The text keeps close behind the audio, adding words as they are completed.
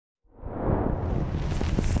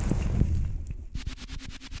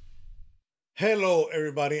Hello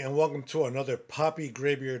everybody and welcome to another Poppy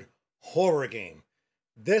Graybeard horror game.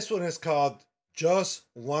 This one is called Just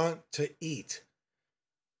Want to Eat.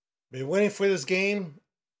 Been waiting for this game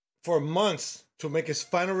for months to make its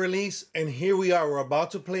final release, and here we are. We're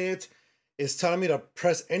about to play it. It's telling me to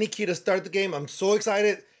press any key to start the game. I'm so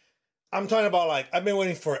excited. I'm talking about, like, I've been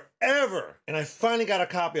waiting forever and I finally got a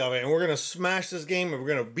copy of it, and we're gonna smash this game and we're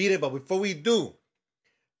gonna beat it. But before we do,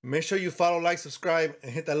 make sure you follow, like, subscribe,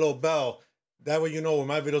 and hit that little bell. That way you know when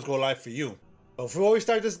my videos go live for you. But before we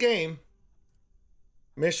start this game,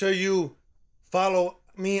 make sure you follow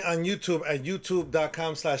me on YouTube at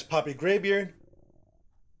youtube.com/PoppyGraybeard.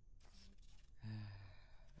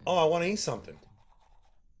 Oh, I want to eat something.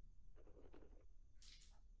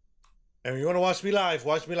 And if you want to watch me live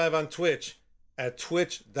on Twitch at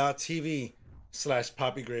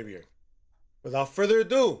twitch.tv/PoppyGraybeard. Without further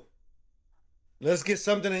ado, let's get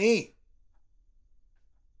something to eat.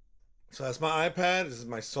 So that's my iPad. This is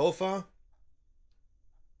my sofa.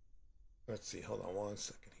 Let's see. Hold on one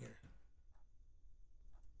second here.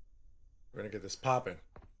 We're going to get this popping.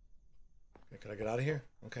 Okay, can I get out of here?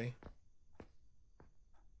 Okay.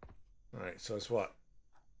 All right. So it's what?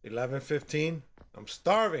 11:15. I'm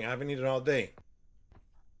starving. I haven't eaten all day.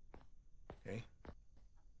 Okay.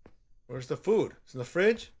 Where's the food? It's in the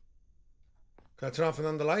fridge? Can I turn off and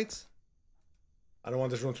on the lights? I don't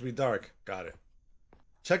want this room to be dark. Got it.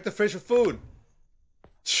 Check the fridge for food.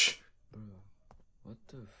 Bro, what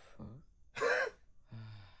the fuck?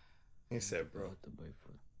 He said, bro. To buy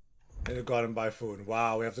food. I need to go out and buy food.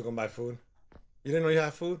 Wow, we have to go and buy food. You didn't know you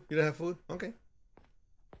had food? You didn't have food? Okay.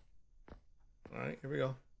 Alright, here we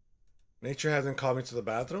go. Nature hasn't called me to the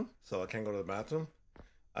bathroom, so I can't go to the bathroom.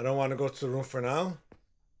 I don't want to go to the room for now.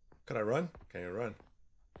 Can I run? Can you run?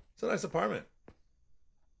 It's a nice apartment.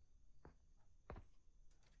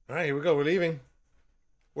 Alright, here we go. We're leaving.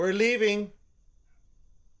 We're leaving.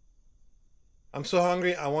 I'm so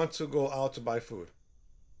hungry. I want to go out to buy food.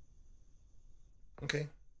 Okay.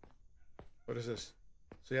 What is this?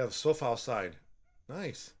 So you have a sofa outside.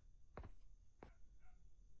 Nice.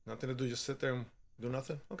 Nothing to do. Just sit there and do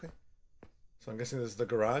nothing? Okay. So I'm guessing this is the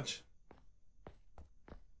garage.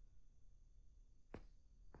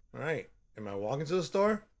 All right. Am I walking to the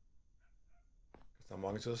store? Guess I'm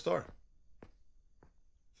walking to the store.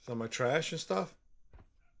 Some of my trash and stuff.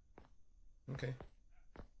 Okay.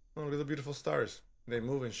 Oh, look at the beautiful stars. They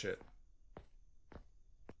move and shit.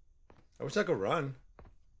 I wish I could run.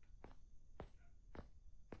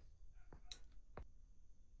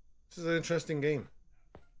 This is an interesting game.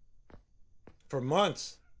 For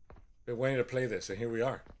months, been waiting to play this, and here we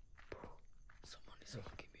are. Someone is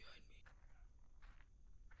walking behind me.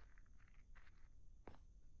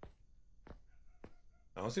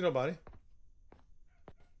 I don't see nobody.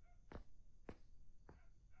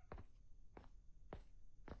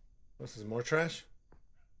 This is more trash.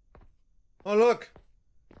 Oh, look.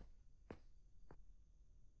 I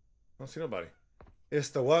don't see nobody. It's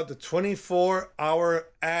the what? The 24-hour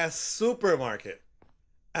ass supermarket.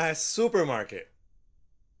 Ass supermarket.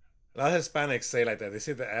 A lot of Hispanics say like that. They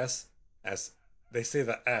say the S as they say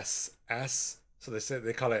the S. S. So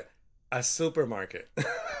they call it a supermarket.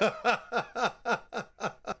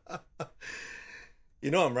 You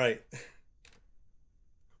know I'm right.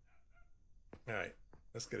 All right.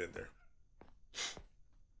 Let's get in there.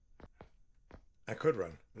 I could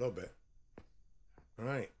run a little bit. All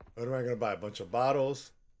right. What am I going to buy? A bunch of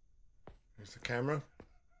bottles. Here's the camera.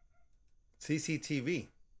 CCTV.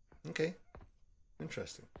 Okay.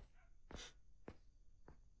 Interesting.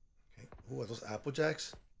 Okay. Ooh, are those Apple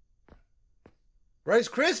Jacks? Rice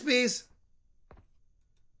Krispies.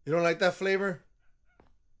 You don't like that flavor?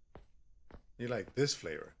 You like this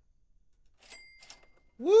flavor.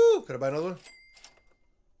 Woo! Could I buy another one?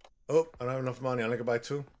 Oh, I don't have enough money. I only can buy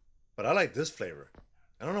two. But I like this flavor.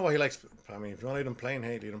 I don't know why he likes... I mean, if you want to eat them plain,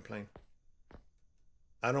 hey, eat them plain.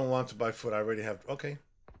 I don't want to buy food. I already have... Okay.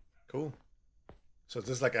 Cool. So is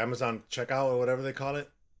this like Amazon checkout or whatever they call it?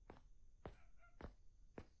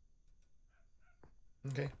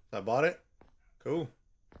 Okay. So I bought it. Cool.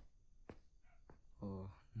 Oh,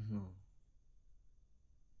 no.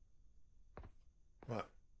 What?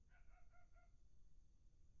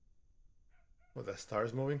 What, that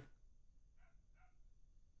star's moving?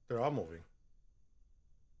 They're all moving.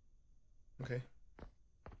 Okay.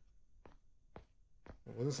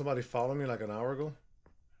 Wasn't somebody following me like an hour ago?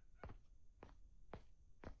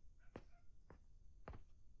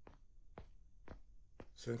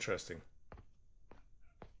 It's interesting.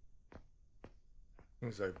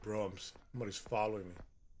 He's like, bro, somebody's following me.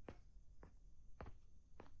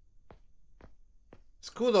 It's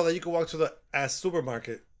cool though that you can walk to the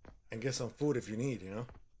supermarket and get some food if you need, you know,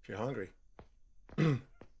 if you're hungry. Oh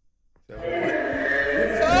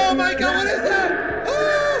my God, what is that?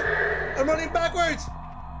 Oh, I'm running backwards.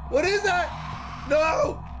 What is that?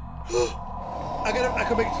 No. I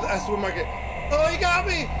can make it to the supermarket. Oh, he got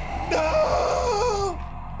me. No.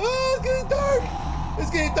 Oh, it's getting dark. It's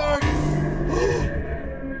getting dark.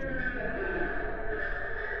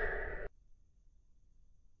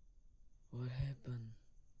 What happened?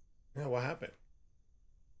 Yeah, what happened?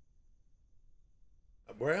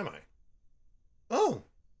 Where am I? Oh,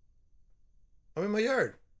 I'm in my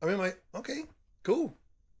yard. Okay, cool.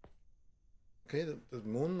 Okay, the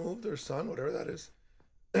moon moved or sun, whatever that is.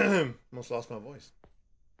 Almost lost my voice.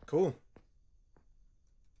 Cool.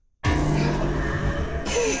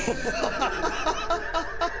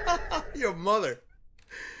 Your mother.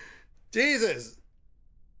 Jesus.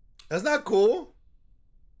 That's not cool.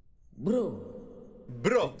 Bro,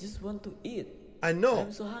 Bro. I just want to eat. I know.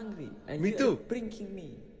 I'm so hungry. And Me you too. are pranking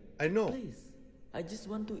me. I know. Please, I just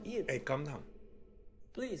want to eat. Hey, calm down.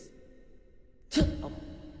 Please. Shut up.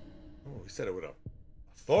 Oh, he said it with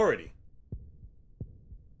authority.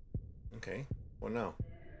 Okay, what now?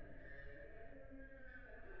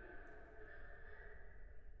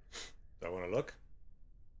 Do I want to look?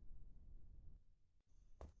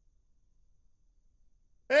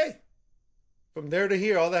 Hey! From there to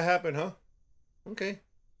here, all that happened, huh? Okay.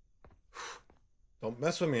 Don't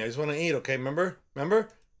mess with me. I just want to eat, okay? Remember? Remember?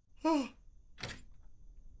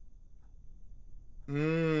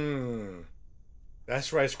 Mmm.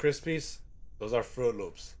 That's Rice Krispies. Those are Fruit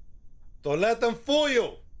Loops. Don't let them fool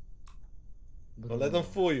you. Don't let them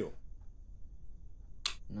fool you.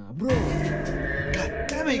 Nah, bro. God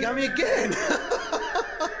damn it, you got me again.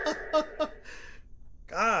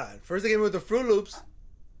 God. First they gave me with the Fruit Loops.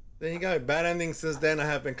 Then you got me. Bad ending. Since then, I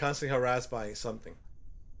have been constantly harassed by something.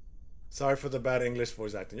 Sorry for the bad English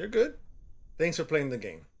voice acting. You're good. Thanks for playing the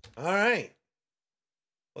game. All right.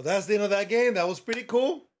 Well, that's the end of that game. That was pretty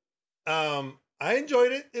cool. I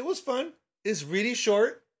enjoyed it. It was fun. It's really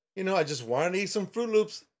short. You know, I just wanted to eat some Fruit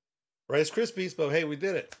Loops, Rice Krispies, but hey, we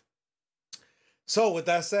did it. So with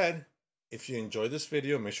that said, if you enjoyed this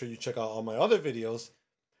video, make sure you check out all my other videos.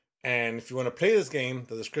 And if you want to play this game,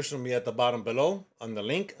 the description will be at the bottom below on the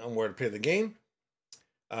link on where to play the game.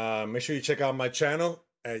 Make sure you check out my channel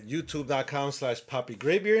at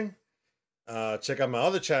youtube.com/PoppyGraybeard. Check out my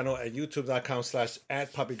other channel at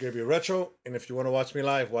youtube.com/@PoppyGraybeardRetro. And if you want to watch me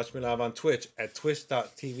live on Twitch at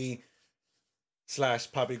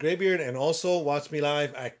twitch.tv/PoppyGraybeard. And also watch me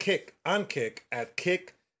live at Kick at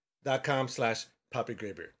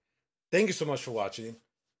kick.com/PoppyGraybeard. Thank you so much for watching.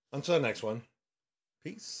 Until the next one,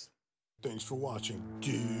 peace. Thanks for watching,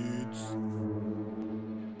 kids.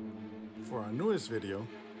 For our newest video,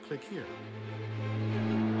 click here.